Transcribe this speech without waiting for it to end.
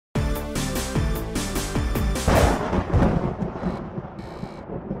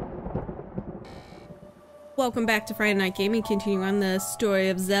Welcome back to Friday Night Gaming, continuing on the story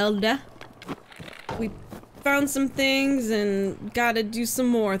of Zelda. We found some things and gotta do some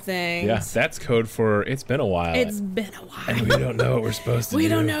more things. Yeah, that's code for it's been a while. It's been a while. And we don't know what we're supposed to do. We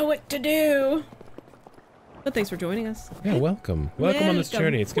don't know what to do. But thanks for joining us. Yeah, welcome. Welcome on this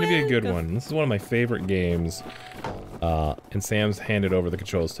journey. It's gonna be a good one. This is one of my favorite games. And Sam's handed over the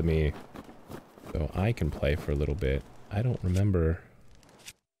controls to me, so I can play for a little bit. I don't remember.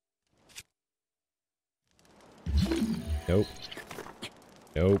 Nope.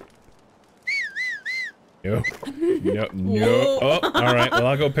 Nope. Nope. Nope. Nope. Oh, alright. Well,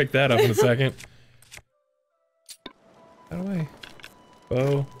 I'll go pick that up in a second. How do I? Oh,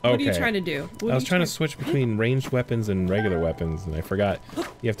 okay. What are you trying to do? I was trying to switch between ranged weapons and regular weapons, and I forgot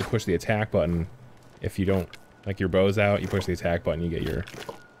you have to push the attack button. If you don't, like your bow's out, you push the attack button, you get your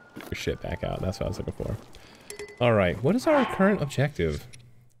shit back out. That's what I was looking for. Alright, what is our current objective?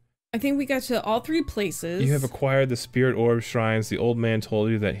 I think we got to all 3 places. You have acquired the spirit orb shrines. The old man told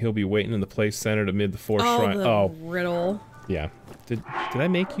you that he'll be waiting in the place centered amid the 4 shrines. Oh, riddle. Yeah. Did I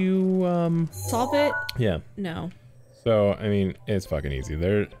make you, solve it? Yeah. No. So, I mean, it's fucking easy.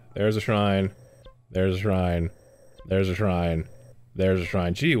 There's a shrine. There's a shrine. There's a shrine. There's a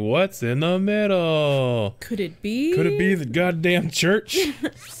shrine. Gee, what's in the middle? Could it be? Could it be the goddamn church?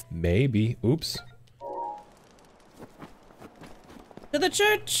 Maybe. Oops. To the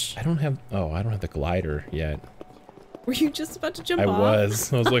church! I don't have the glider yet. Were you just about to jump off? I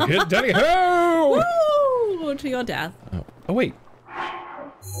was like, hit Daddy ho! Woo! To your death. Oh wait.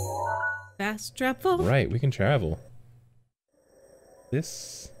 Fast travel. Right, we can travel.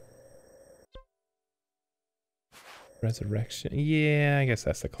 This resurrection. Yeah, I guess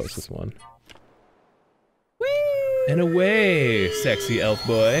that's the closest one. Whee! And away, sexy elf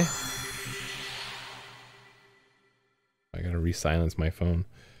boy. I gotta re-silence my phone.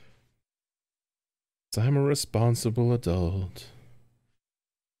 So I'm a responsible adult.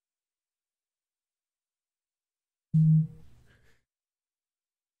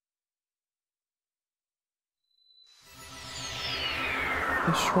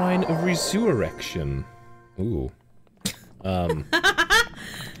 The Shrine of Resurrection. Ooh.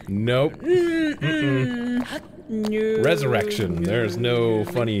 Nope. No. Resurrection. There's no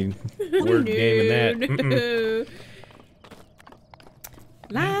funny word game in that.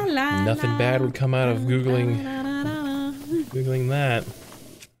 La, la, Nothing bad would come out of googling that.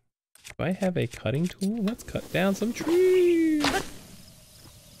 Do I have a cutting tool? Let's cut down some trees.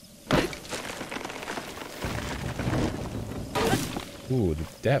 Ooh,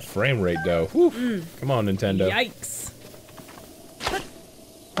 that frame rate though. Whew. Come on, Nintendo. Yikes.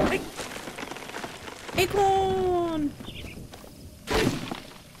 Acorn!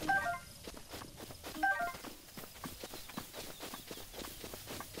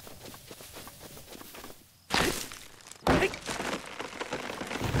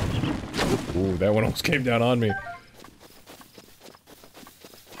 Ooh, that one almost came down on me.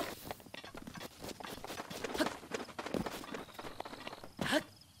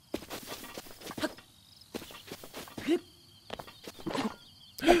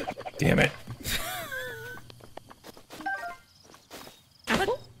 Damn it.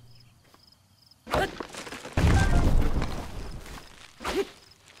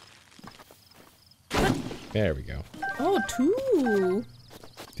 There we go. Oh, 2.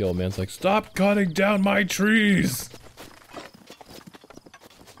 The old man's like, stop cutting down my trees!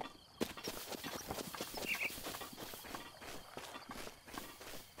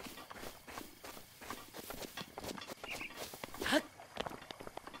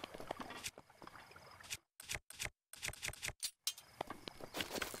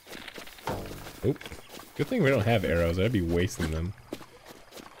 Oop. Good thing we don't have arrows, I'd be wasting them.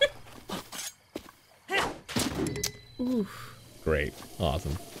 Oof. Great.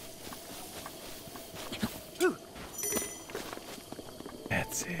 Awesome.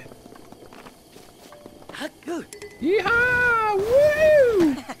 That's it. Yeehaw!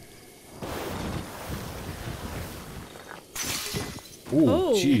 Woo!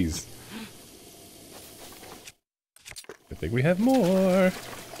 Ooh, jeez. I think we have more.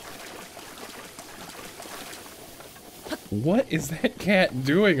 What is that cat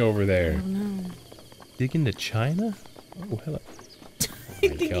doing over there? I don't know. Dig into China? Oh, hello. I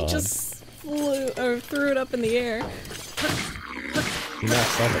think he just flew or threw it up in the air. He knocked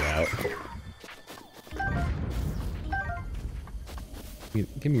something out.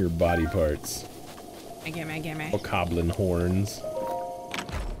 Give me your body parts. Gimme. Oh, goblin horns.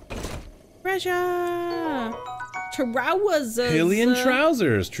 Treasure! Trousers! Hylian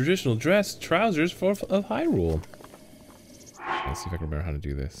trousers! Traditional dress trousers of Hyrule. Let's see if I can remember how to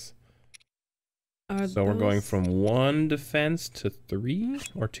do this. So we're going from 1 defense to 3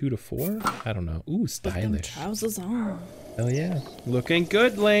 or 2 to 4? I don't know. Ooh, stylish. Trousers on. Hell yeah. Looking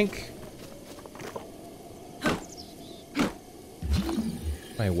good, Link.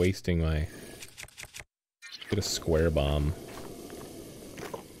 Am I wasting my... Get a square bomb.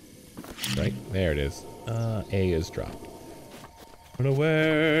 Right, there it is. A is dropped. Run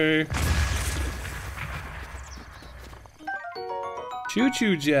away!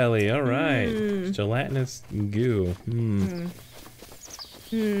 Choo-choo jelly, alright. Gelatinous goo.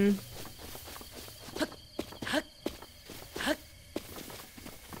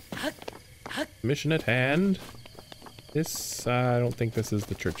 Mission at hand. This, I don't think this is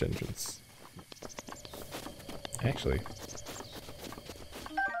the church entrance. Actually.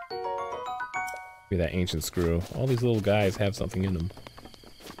 Be that ancient screw. All these little guys have something in them.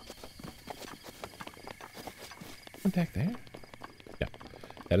 One back there? Yeah.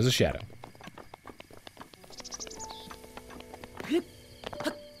 That is a shadow.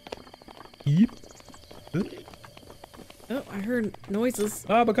 Yep. Oh, I heard noises.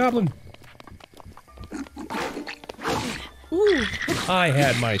 Ah, a goblin. Ooh. I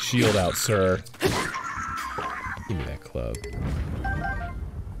had my shield out, sir. Give me that club.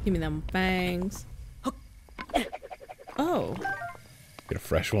 Give me them bangs. Oh. Get a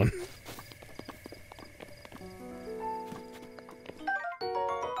fresh one.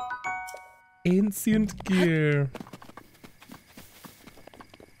 Ancient gear.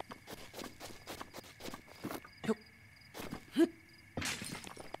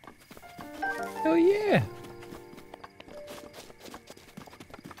 Oh yeah.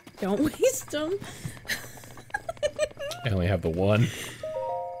 Don't waste them. I only have the one.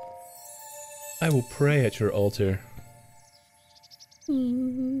 I will pray at your altar.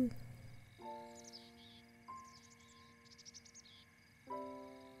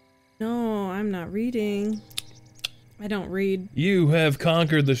 No, I'm not reading. I don't read. You have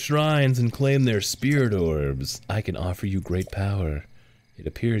conquered the shrines and claimed their spirit orbs. I can offer you great power. It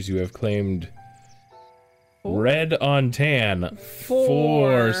appears you have claimed red on tan.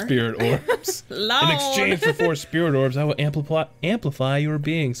 4 spirit orbs. In exchange for 4 spirit orbs, I will amplify your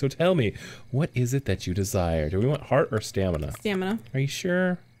being. So tell me, what is it that you desire? Do we want heart or stamina? Stamina. Are you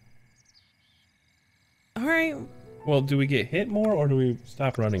sure? Alright. Well, do we get hit more or do we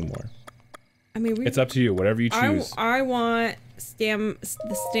stop running more? I mean, it's up to you, whatever you choose. I want the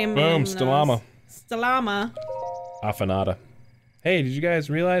stamina. Boom, Stalama. Stalama. Afanada. Hey, did you guys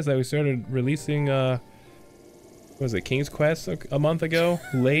realize that we started releasing, what was it, King's Quest a month ago?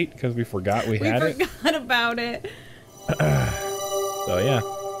 Late, because we forgot we had it? We forgot about it. So, yeah.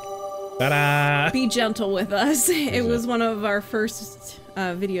 Ta-da! Be gentle with us. It was one of our first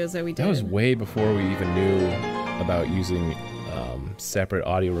videos that we did. That was way before we even knew about using separate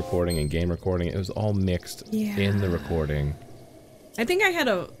audio recording and game recording. It was all mixed in the recording. I think I had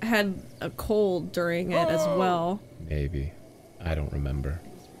a cold during it as well. Maybe. I don't remember.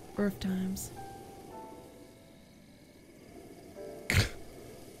 Birth times.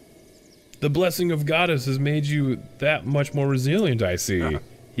 The blessing of Goddess has made you that much more resilient, I see.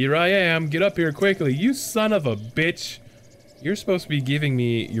 Here I am. Get up here quickly. You son of a bitch. You're supposed to be giving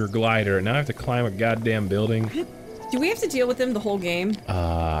me your glider, and now I have to climb a goddamn building. Do we have to deal with him the whole game?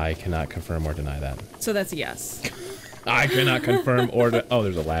 I cannot confirm or deny that. So that's a yes. I cannot confirm or oh,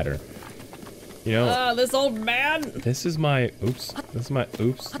 there's a ladder. You know, this old man. This is my This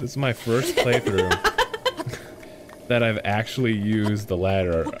is my first playthrough that I've actually used the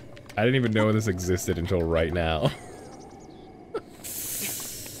ladder. I didn't even know this existed until right now.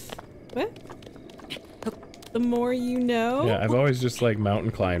 What? The more you know? Yeah, I've always just like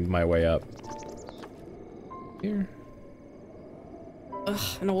mountain climbed my way up. Here.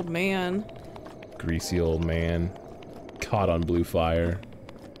 Ugh, an old man. Greasy old man. Caught on blue fire.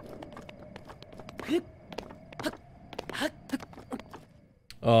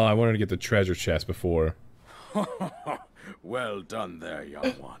 Oh, I wanted to get the treasure chest before. Well done there, young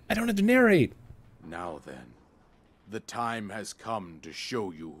one. I don't have to narrate. Now then, the time has come to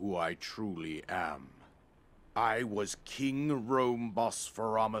show you who I truly am. I was King Rhoam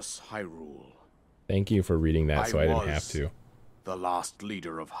Bosphoramos Hyrule. Thank you for reading that so I didn't have to. The last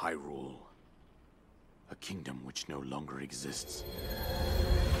leader of Hyrule. A kingdom which no longer exists.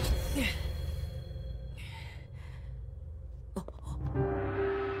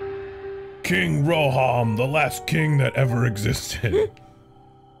 King Rhoam, the last king that ever existed.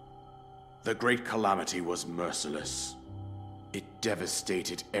 The great calamity was merciless. It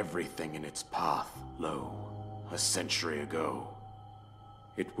devastated everything in its path, lo, a century ago.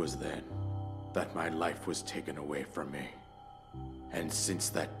 It was then that my life was taken away from me. And since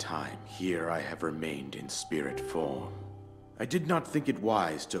that time, here I have remained in spirit form. I did not think it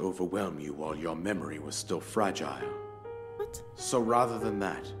wise to overwhelm you while your memory was still fragile. What? So rather than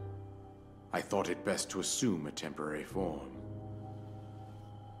that, I thought it best to assume a temporary form.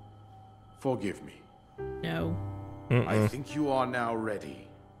 Forgive me. No. I think you are now ready.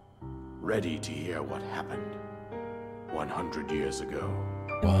 Ready to hear what happened 100 years ago.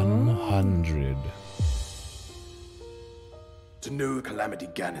 100. To know Calamity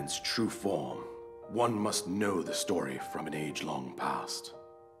Ganon's true form, one must know the story from an age long past.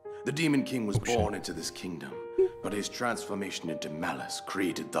 The Demon King was born into this kingdom, but his transformation into malice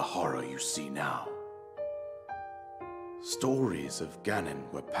created the horror you see now. Stories of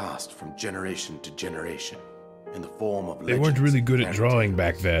Ganon were passed from generation to generation in the form of legends. They weren't really good at and drawing tales.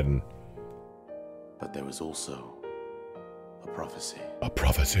 back then. But there was also a prophecy. A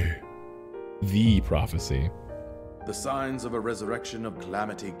prophecy. The prophecy. The signs of a resurrection of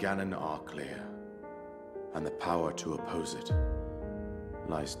Calamity Ganon are clear, and the power to oppose it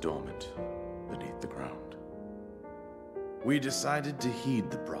lies dormant beneath the ground. We decided to heed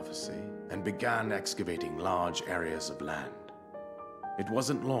the prophecy and began excavating large areas of land. It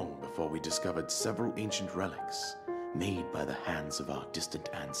wasn't long before we discovered several ancient relics made by the hands of our distant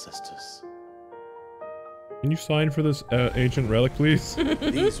ancestors. Can you sign for this ancient relic, please?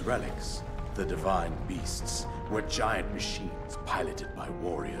 These relics, the divine beasts, were giant machines piloted by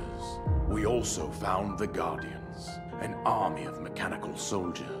warriors. We also found the Guardians, an army of mechanical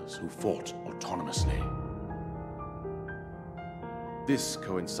soldiers who fought autonomously. This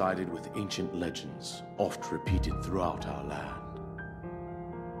coincided with ancient legends, oft repeated throughout our land.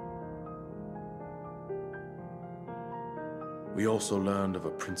 We also learned of a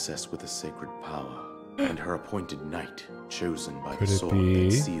princess with a sacred power, and her appointed knight, chosen by the sword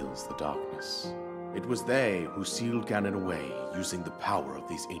that seals the darkness. It was they who sealed Ganon away using the power of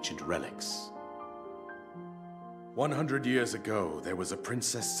these ancient relics. 100 years ago, there was a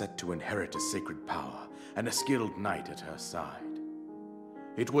princess set to inherit a sacred power, and a skilled knight at her side.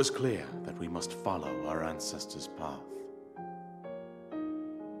 It was clear that we must follow our ancestors' path.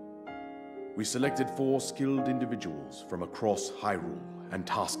 We selected 4 skilled individuals from across Hyrule and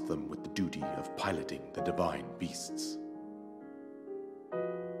tasked them with the duty of piloting the divine beasts.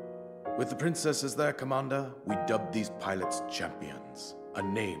 With the princess as their commander, we dubbed these pilots champions, a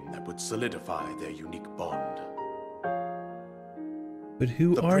name that would solidify their unique bond. But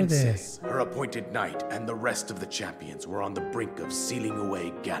who The are princess, her appointed knight, and the rest of the champions were on the brink of sealing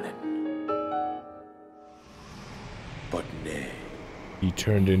away Ganon. But nay. He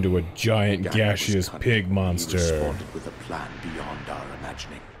turned into a giant Ganon gaseous was cunning. pig He monster. responded with a plan beyond our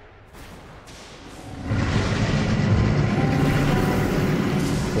imagining.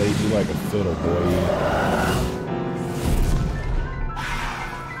 Played you like a fiddle, boy.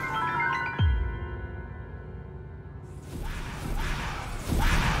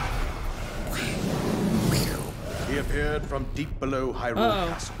 He appeared from deep below Hyrule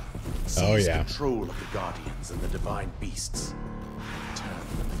Castle, seized control of the Guardians and the divine beasts, and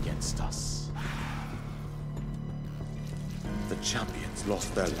turned them against us. The champions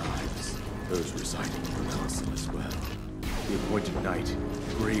lost their lives, those residing in the castle as well. The appointed knight,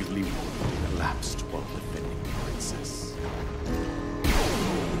 bravely collapsed while defending the princess.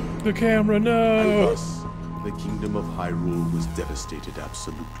 The camera, And no! thus, the kingdom of Hyrule was devastated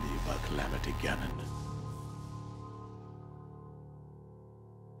absolutely by Calamity Ganon.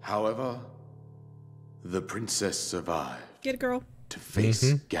 However, the princess survived Get it, girl. to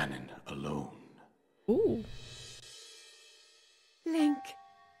face Ganon alone. Ooh. Link,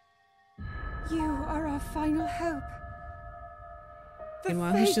 you are our final hope. The And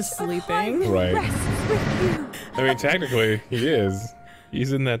while he's just fate of sleeping. Hyrule Right. rests with you. I mean, technically, he is.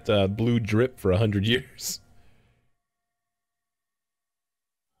 He's in that blue drip for 100 years.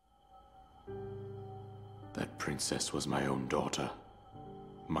 That princess was my own daughter,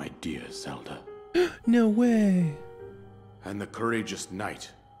 my dear Zelda. No way. And the courageous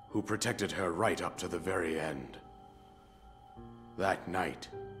knight who protected her right up to the very end. That knight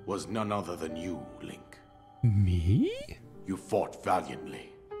was none other than you, Link. Me? You fought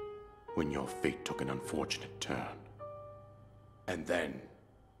valiantly when your fate took an unfortunate turn. And then,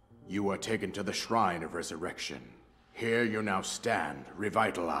 you were taken to the Shrine of Resurrection. Here you now stand,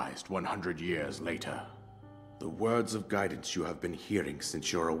 revitalized 100 years later. The words of guidance you have been hearing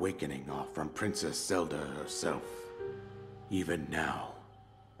since your awakening are from Princess Zelda herself. Even now,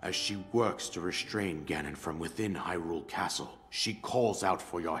 as she works to restrain Ganon from within Hyrule Castle, she calls out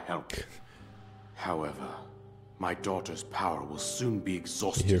for your help. However, My daughter's power will soon be You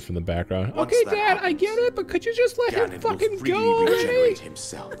exhausted. hear from the background. Once Okay, that Dad, I happens, get it, but could you just let him Ganon fucking will freely go already? regenerate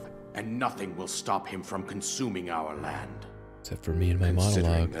himself, and nothing will stop him from consuming our land. Except for me and my Considering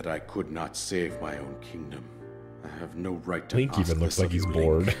monologue. that I could not save my own kingdom, I have no right to Link ask even looks this like of he's you,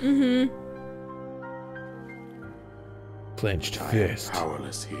 bored. Link. Mm-hmm. Clenched I am fist.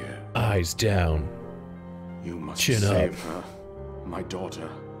 powerless here. Eyes down. You must Chin save up. her, my daughter,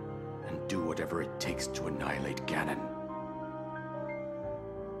 and do whatever it takes to annihilate Ganon.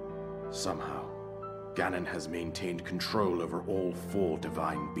 Somehow, Ganon has maintained control over all 4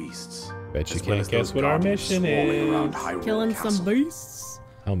 divine beasts. Bet you as well can't as guess those what our guardians mission swarming around is. Hyrule Killing Castle. some beasts.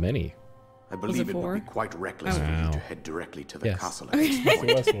 How many? I believe it would 4? be quite reckless Oh. for you Wow. to head directly to the Yes. castle at this What's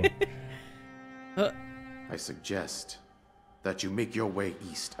the point. last one? I suggest that you make your way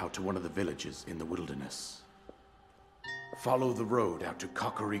east out to one of the villages in the wilderness. Follow the road out to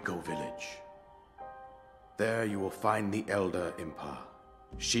Kakariko village. There you will find the Elder Impa.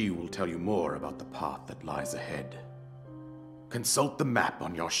 She will tell you more about the path that lies ahead. Consult the map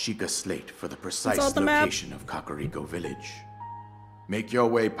on your Sheikah slate for the precise Consult the map. location of Kakariko village. Make your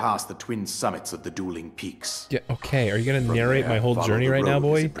way past the twin summits of the dueling peaks. Yeah, okay, are you gonna From narrate there, my whole follow journey the right now,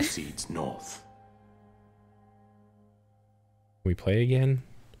 road as boy? it proceeds north. Can we play again?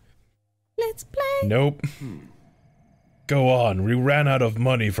 Let's play. Nope. Go on, we ran out of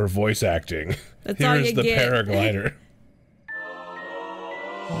money for voice acting. That's all Here's you the get. paraglider.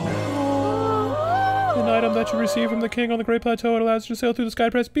 An item that you receive from the king on the Great Plateau. It allows you to sail through the sky.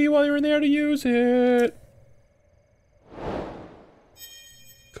 Press B while you're in the air to use it.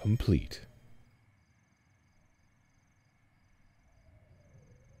 Complete.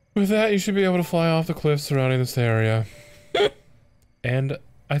 With that, you should be able to fly off the cliffs surrounding this area. And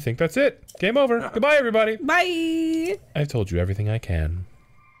I think that's it. Game over. Goodbye, everybody. Bye. I've told you everything I can.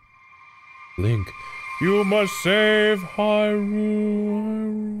 Link, you must save Hyrule.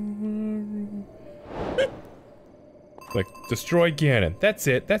 Like, destroy Ganon. That's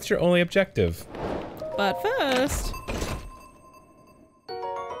it. That's your only objective. But first,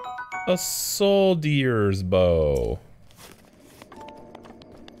 A soldier's bow.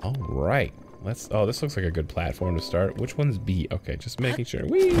 All right. Let's. Oh, this looks like a good platform to start. Which one's B? Okay, just making sure.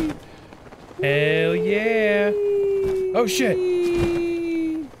 Whee! Hell yeah! Oh shit!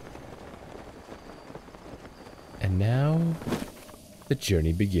 And now, the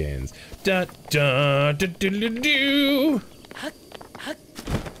journey begins. Dun dun dun dun dun dun.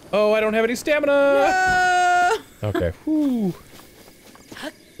 Oh, I don't have any stamina. Okay. Whew.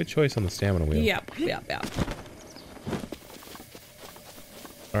 Good choice on the stamina wheel. Yep.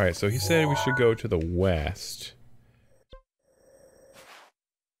 Alright, so he said we should go to the west.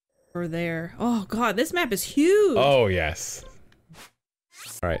 We're there. Oh god, this map is huge. Oh, yes.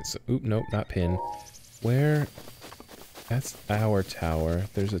 Alright, so, oop, nope, not pin. Where? That's our tower.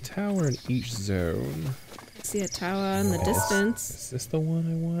 There's a tower in each zone. I see a tower in the distance. Is this the one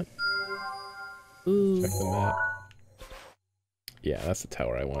I want? Ooh. Check the map. Yeah, that's the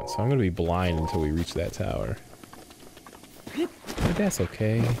tower I want. So I'm gonna be blind until we reach that tower. But that's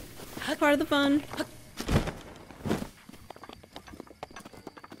okay. Part of the fun.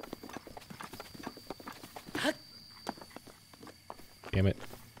 Damn it.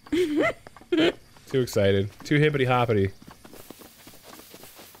 Too excited. Too hippity hoppity.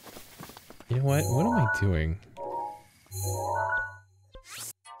 You know what? What am I doing?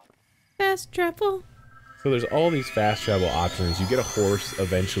 Fast travel. So there's all these fast travel options. You get a horse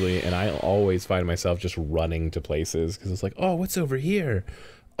eventually, and I always find myself just running to places because it's like, oh, what's over here?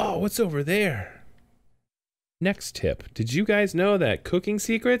 Oh, what's over there? Next tip. Did you guys know that cooking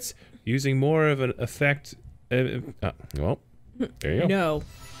secrets using more of an effect? Well, there you go. No.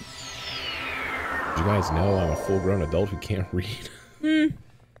 Did you guys know I'm a full-grown adult who can't read?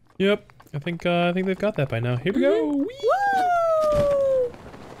 Yep. I think they've got that by now. Here we go. Woo!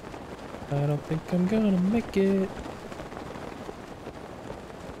 I don't think I'm gonna make it.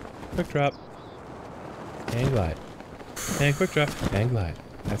 Quick drop. And glide. And quick drop. And glide.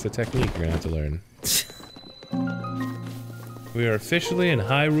 That's a technique you're gonna have to learn. We are officially in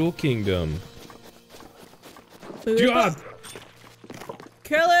Hyrule Kingdom. God!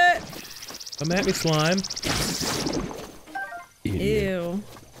 Kill it! Come at me, slime. Idiot. Ew.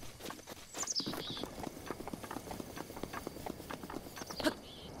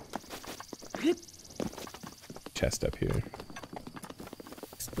 Chest up here.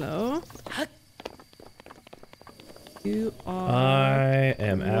 Explode. You are. I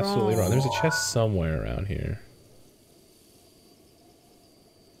am absolutely wrong. There's a chest somewhere around here.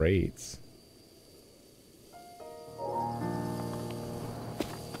 Crates.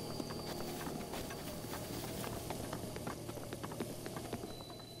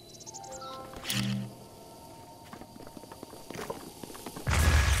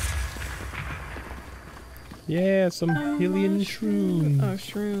 Yeah, some Hylian shrooms. Oh,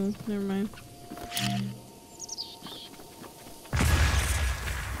 shrooms. Never mind.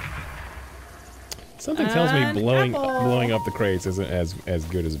 Something tells me blowing apple. up the crates isn't as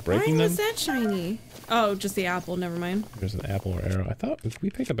good as breaking Why them. was that shiny? Oh, just the apple. Never mind. There's an apple or arrow. I thought we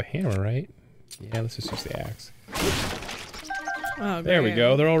picked up a hammer, right? Yeah, let's just use the axe. Oh, There we great.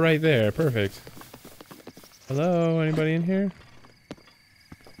 go. They're all right there. Perfect. Hello, anybody in here?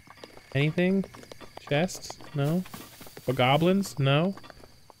 Anything? Chests? No. Goblins? No.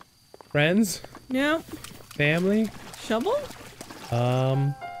 Friends? Nope. Family? Shovel?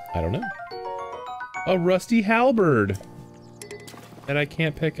 I don't know. A rusty halberd that I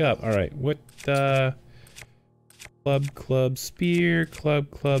can't pick up. All right, what? Club, spear,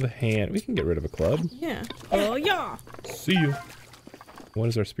 club, hand. We can get rid of a club. Yeah. Oh, yeah. See you. What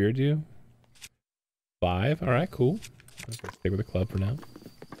does our spear do? 5. All right, cool. I'm gonna stick with the club for now.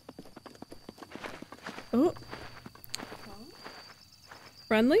 Oh.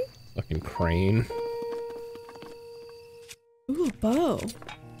 Friendly? Fucking crane. Ooh, a bow.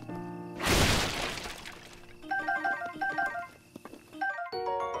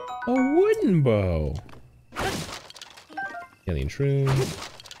 A wooden bow. Alien shroom.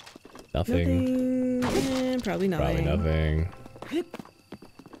 Nothing. Nothing. Probably nothing. Probably nothing.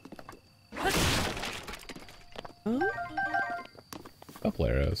 Oh. Couple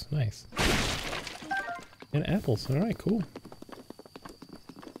arrows. Nice. And apples. Alright, cool.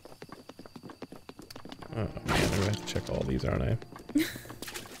 Oh man, I'm gonna have to check all these, aren't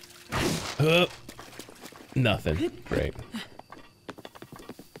I? Nothing. Great.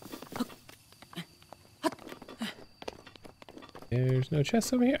 There's no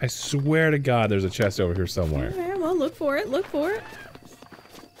chest over here? I swear to God there's a chest over here somewhere. Alright, well, look for it. Look for it.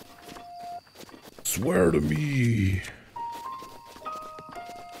 Swear to me.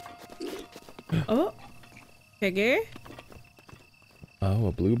 Oh. Okay. Oh,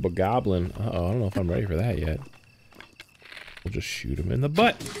 a blue bogoblin. Uh-oh, I don't know if I'm ready for that yet. We'll just shoot him in the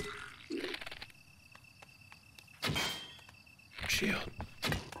butt. Shield.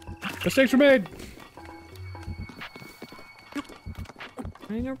 Mistakes were made.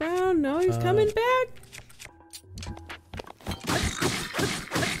 Running around. No, he's coming back.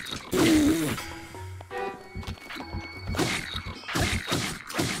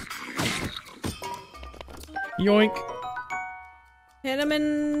 Yoink. Hit him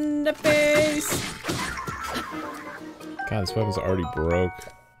in the face. God, this weapon's already broke.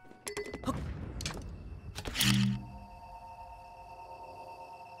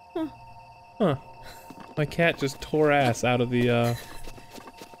 Huh. My cat just tore ass out of the,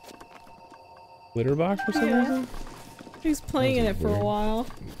 litter box for some reason? He's playing in it for a while.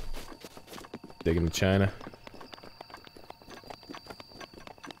 Digging the china.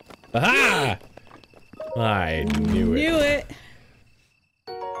 Aha! I knew it. Knew it.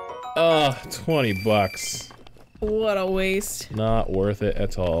 Oh, 20 bucks. What a waste. Not worth it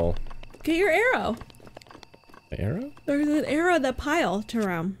at all. Get your arrow. The arrow? There's an arrow in that pile to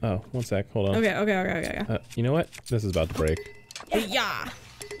Rhoam. Oh, one sec. Hold on. Okay. You know what? This is about to break. Yeah.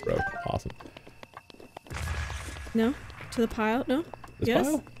 Broke. Awesome. No? To the pile? No? This yes?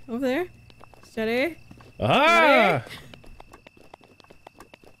 pile? Over there? Steady. Aha!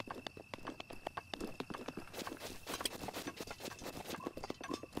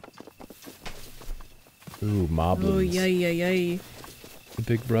 Ooh, moblins. Oh, yay. The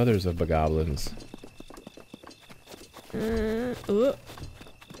big brothers of bogoblins. Oh.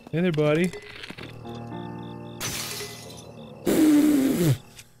 Hey there, buddy.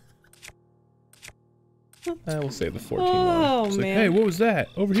 I will save the 14 one. Oh, It's man. like, hey, what was that?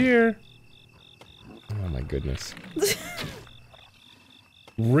 Over here. Oh my goodness.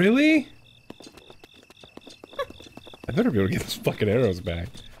 Really? I better be able to get those fucking arrows back.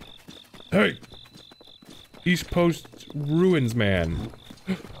 Hey! East Post Ruins Man.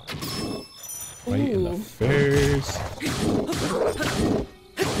 Right in the Ooh. face.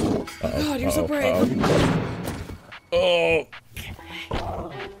 God, you're so brave. Oh!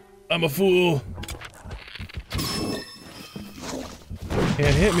 I'm a fool.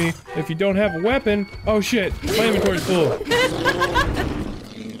 Can't hit me if you don't have a weapon. Oh shit, my inventory's full.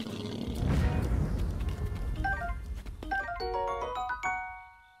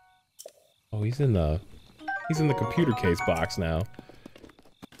 Oh, he's in the computer case box now.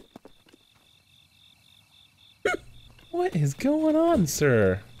 What is going on,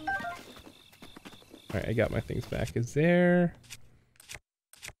 sir? Alright, I got my things back. Is there...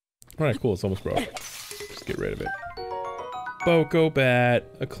 Alright, cool, it's almost broke. Just get rid of it. Boko Bat,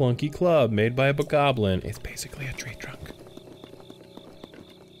 a clunky club made by a bogoblin. It's basically a tree trunk.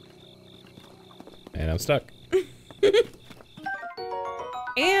 And I'm stuck.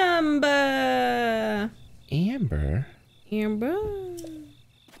 Amber. Amber? Amber.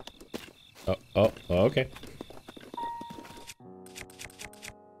 Oh, okay.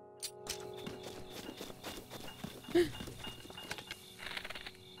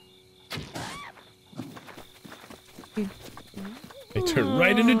 They turn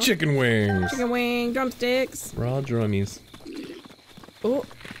right into chicken wings. Chicken wing, drumsticks. Raw drummies. Oh.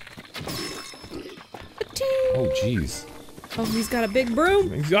 Oh, jeez. Oh, he's got a big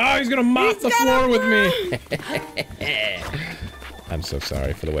broom. He's gonna mop the floor with me. I'm so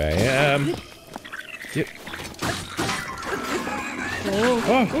sorry for the way I am. Get.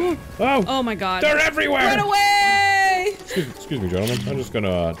 Oh. Oh my god. They're everywhere. Run away! Excuse me, gentlemen. I'm just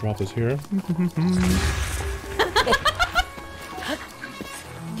gonna drop this here.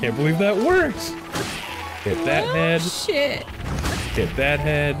 Can't believe that works. Hit that head. Shit. Hit that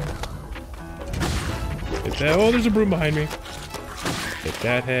head. Hit that. Oh, there's a broom behind me. Hit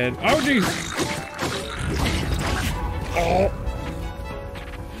that head. Oh, jeez. Oh.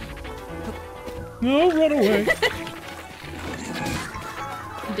 No, run away.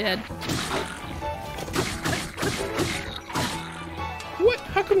 Dead. What?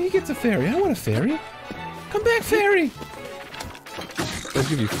 How come he gets a fairy? I want a fairy. Come back, fairy. I'll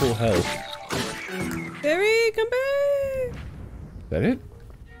give you full health. Fairy, come back. Is that it?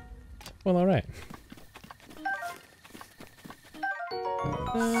 Well, alright.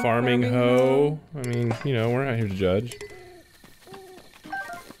 Farming hoe. I mean, you know, we're not here to judge.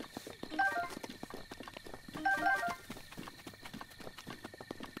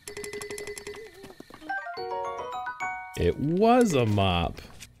 It was a mop.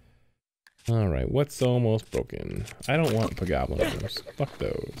 Alright, what's almost broken? I don't want goblins. Fuck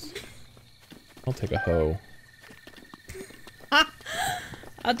those. I'll take a hoe.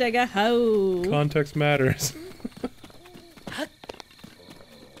 I'll take a hoe. Context matters.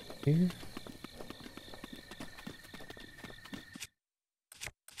 Here.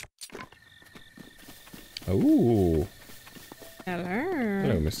 Oh. Hello.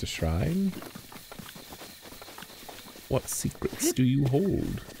 Hello, Mr. Shrine. What secrets do you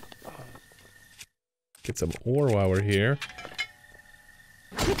hold? Get some ore while we're here.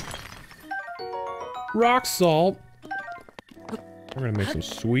 Rock salt. We're gonna make some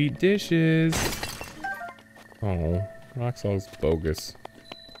sweet dishes. Oh, rock salt's bogus.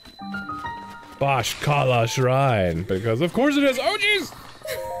 Bosh Kala Shrine, because of course it is. Oh jeez.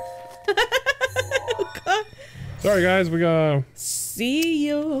 Oh, sorry guys, we gotta see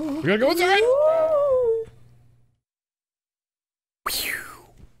you. We gotta go inside.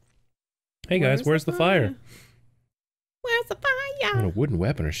 Hey guys, where's the fire? Where's the fire? When a wooden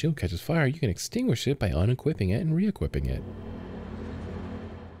weapon or shield catches fire, you can extinguish it by unequipping it and re-equipping it.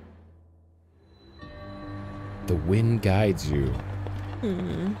 The wind guides you.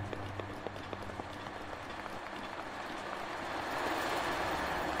 Hmm.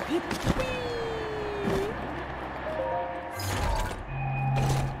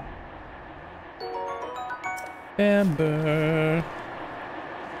 Amber.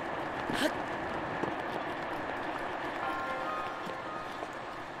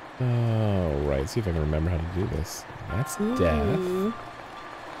 Oh, right. See if I can remember how to do this. That's death.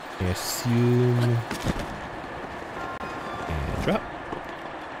 I assume. And drop.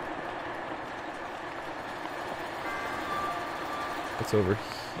 What's over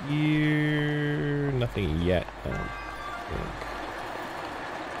here? Nothing yet, I don't think.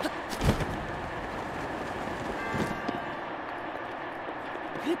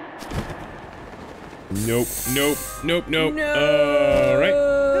 Nope, nope, nope, nope. No. Right.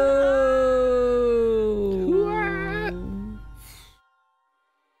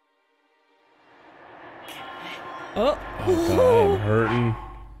 Oh. Oh god, I'm hurting.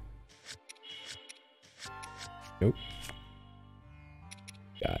 Nope.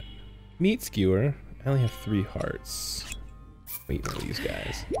 Got meat skewer. I only have 3 hearts. Wait, one of these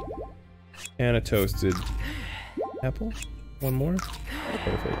guys. And a toasted apple. One more.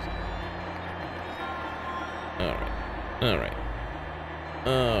 Perfect. Alright. Alright.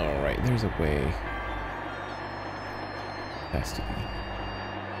 Alright, there's a way. Has to be.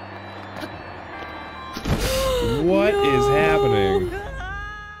 What is happening?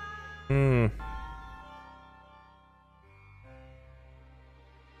 Hmm.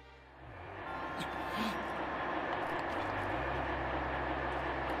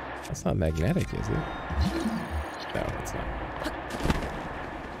 That's not magnetic, is it? No, it's not.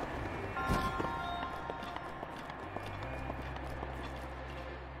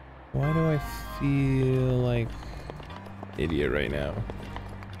 Why do I feel like an idiot right now?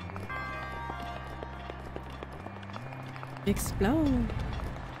 Explode.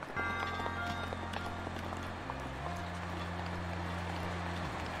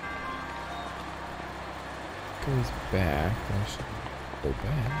 goes back. I should go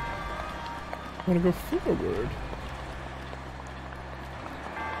back. I want to go forward.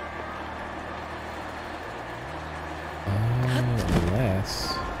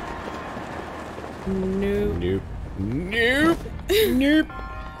 Unless... Nope. Nope. Nope. Nope.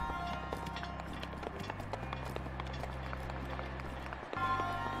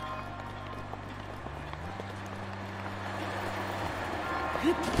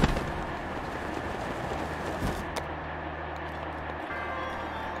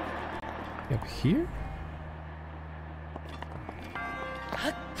 Up here?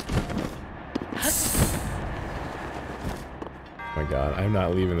 Oh my god, I'm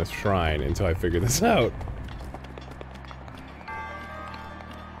not leaving this shrine until I figure this out.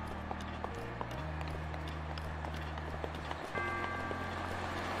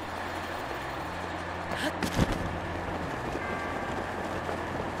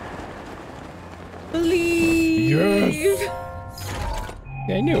 Believe. Yes.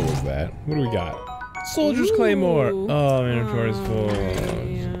 Yeah, I knew it was that. What do we got? Soldier's Claymore. Oh, inventory's full.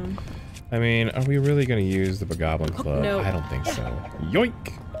 Yeah. I mean, are we really gonna use the Bogoblin Club? No. I don't think so.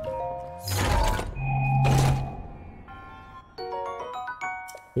 Yoink!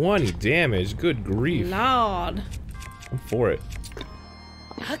 20 damage. Good grief. Lord. I'm for it.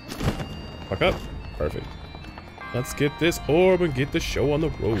 Fuck up. Perfect. Let's get this orb and get the show on the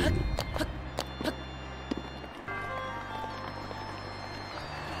road.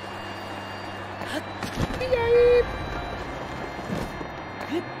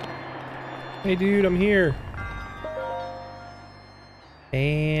 Hey dude, I'm here.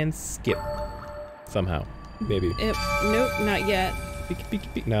 And skip. Somehow. Maybe. Nope, not yet. Peek,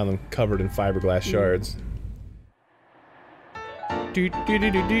 peek, peek. Now I'm covered in fiberglass shards. Do, do, do,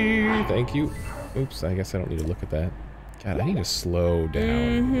 do, do. Thank you. Oops, I guess I don't need to look at that. God, I need to slow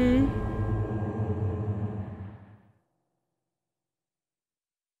down.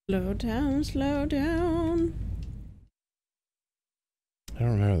 Slow down, slow down. I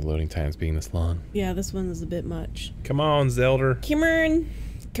don't remember the loading times being this long. Yeah, this one is a bit much. Come on, Zelda. Come on.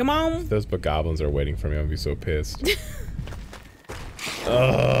 Come on. If those Bogoblins are waiting for me, I'm gonna be so pissed.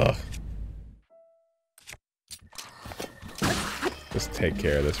 Ugh. Just take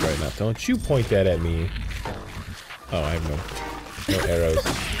care of this right now. Don't you point that at me. Oh, I have no arrows.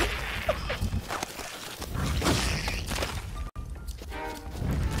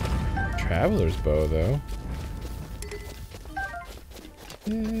 Traveler's bow, though.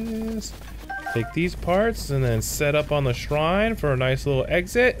 Yes. Take these parts and then set up on the shrine for a nice little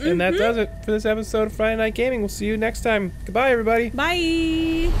exit. And that does it for this episode of Friday Night Gaming. We'll see you next time. Goodbye, everybody.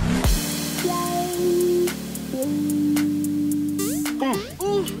 Bye.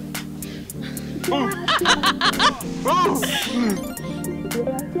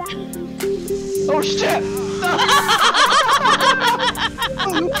 Oh shit!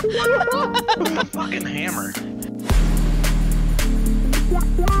 Fucking hammer.